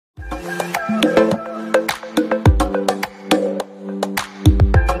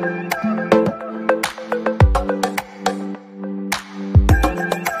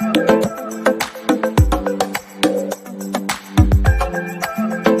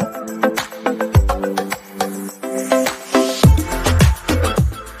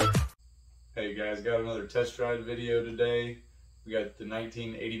test ride video today. We got the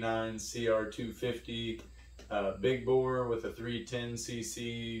 1989 CR250 big bore with a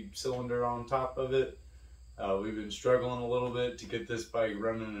 310cc cylinder on top of it. We've been struggling a little bit to get this bike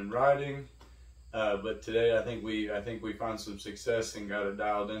running and riding, but today I think we found some success and got it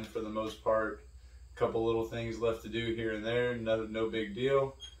dialed in for the most part. A couple little things left to do here and there, no big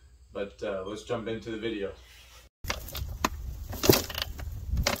deal, but let's jump into the video.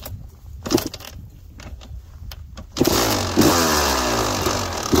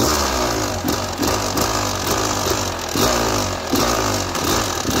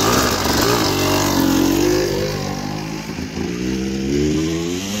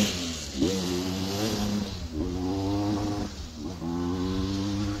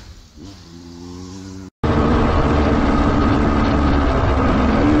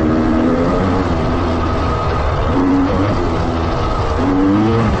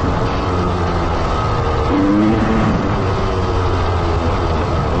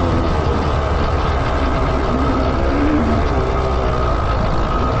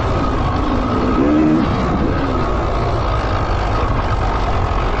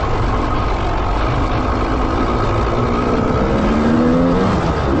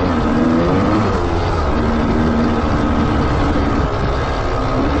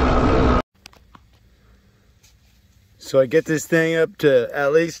 So I get this thing up to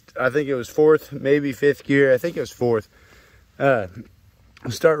at least, I think it was fourth, maybe fifth gear. I think it was fourth. I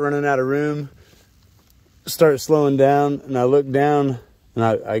start running out of room, start slowing down, and I look down and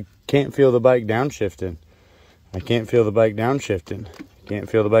I can't feel the bike downshifting. I can't feel the bike downshifting. Can't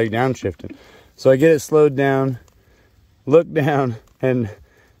feel the bike downshifting. So I get it slowed down, look down, and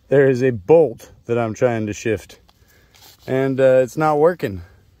there is a bolt that I'm trying to shift. And it's not working.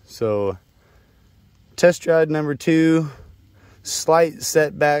 So test ride number 2, slight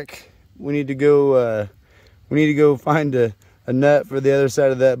setback. We need to go find a nut for the other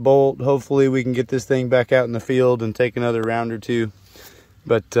side of that bolt. Hopefully we can get this thing back out in the field and take another round or two.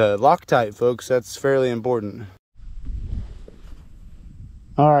 But Loctite, folks, that's fairly important.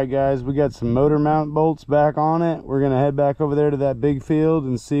 All right, guys, we got some motor mount bolts back on it. We're gonna head back over there to that big field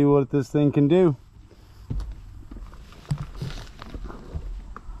and see what this thing can do.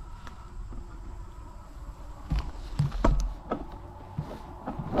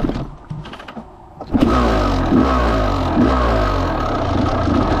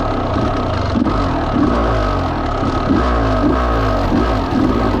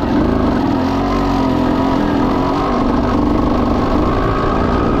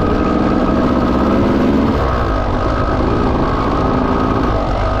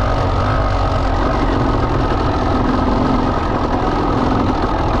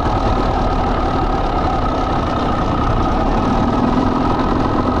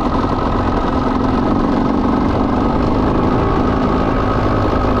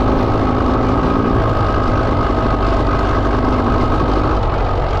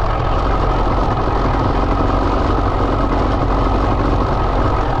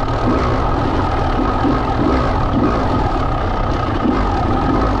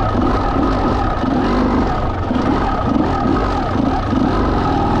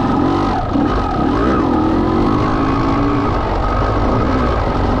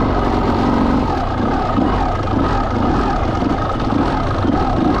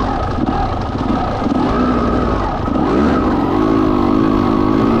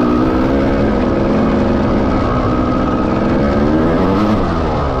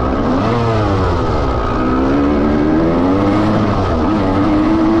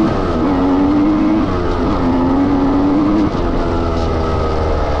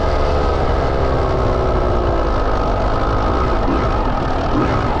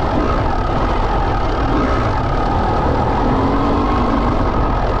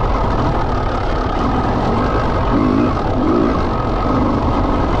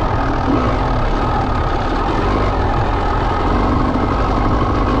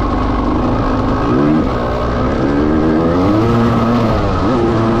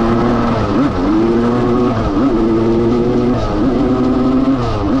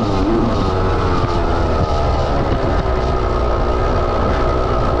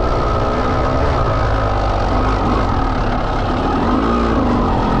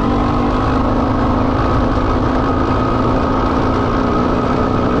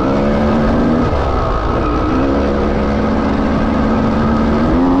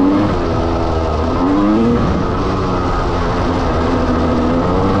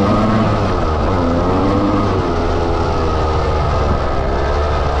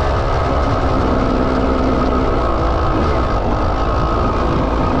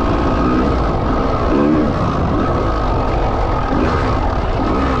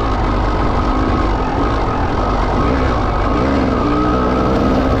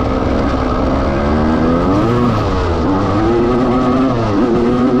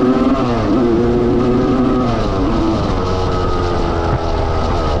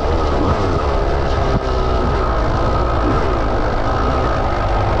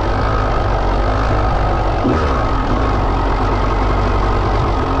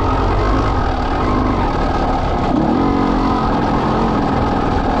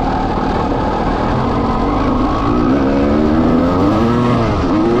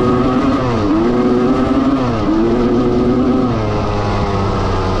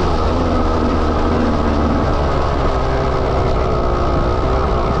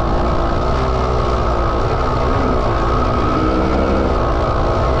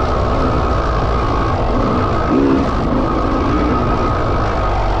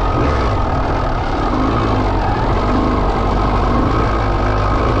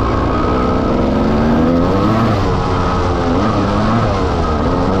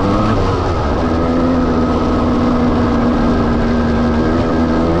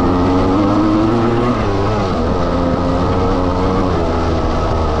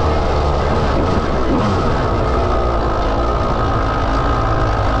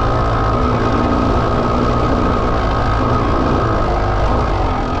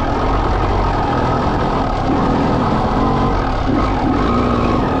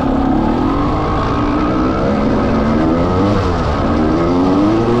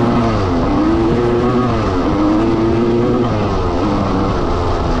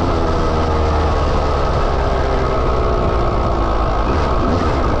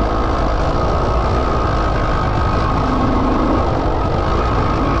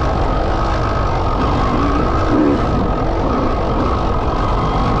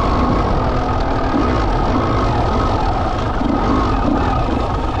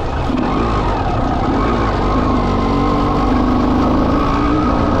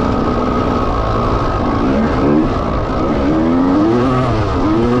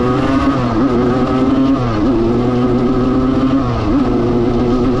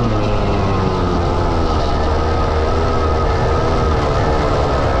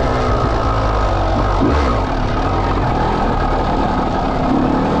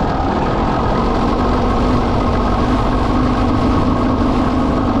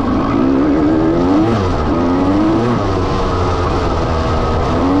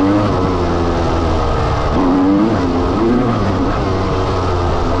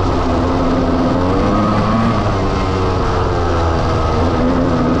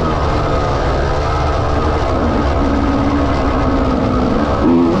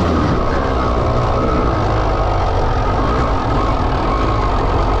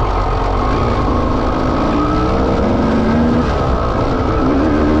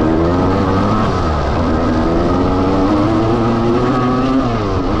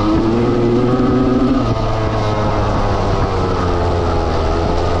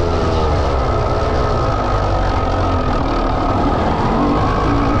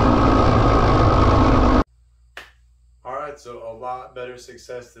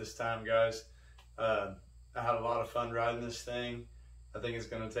 test this time, guys. I had a lot of fun riding this thing. I think it's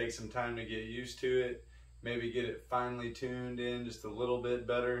going to take some time to get used to it, maybe get it finely tuned in just a little bit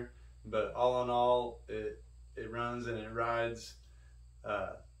better, but all in all, it runs and it rides.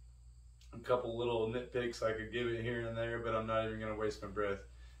 A couple little nitpicks I could give it here and there, but I'm not even going to waste my breath.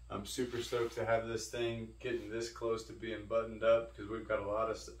 I'm super stoked to have this thing getting this close to being buttoned up, because we've got a lot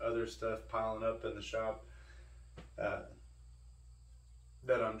of other stuff piling up in the shop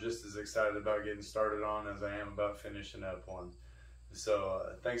that I'm just as excited about getting started on as I am about finishing up one. So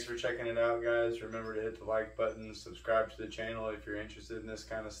thanks for checking it out, guys. Remember to hit the like button, subscribe to the channel if you're interested in this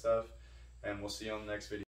kind of stuff, and we'll see you on the next video.